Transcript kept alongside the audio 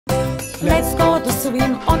Let's go to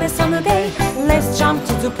swim on a sunny day. Let's jump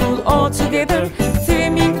to the pool all together.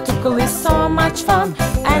 Swimming to pool is so much fun.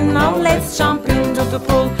 And now let's jump into the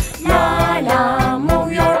pool. La la,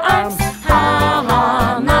 move your arms. Ha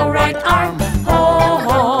ha, now right arm. Ho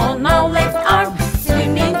ho, now left arm.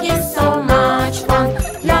 Swimming is so much fun.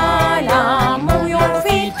 La la, move your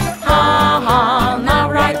feet. Ha ha,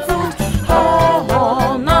 now right foot. Ho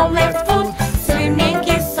ho, now left foot. Swimming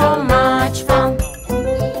is so much fun.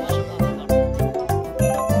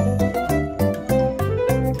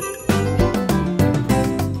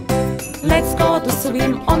 Let's go to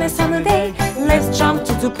swim on a sunny day. Let's jump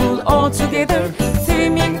to the pool all together.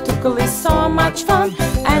 Swimming to pool is so much fun.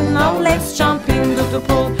 And now let's jump into the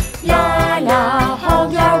pool. La la.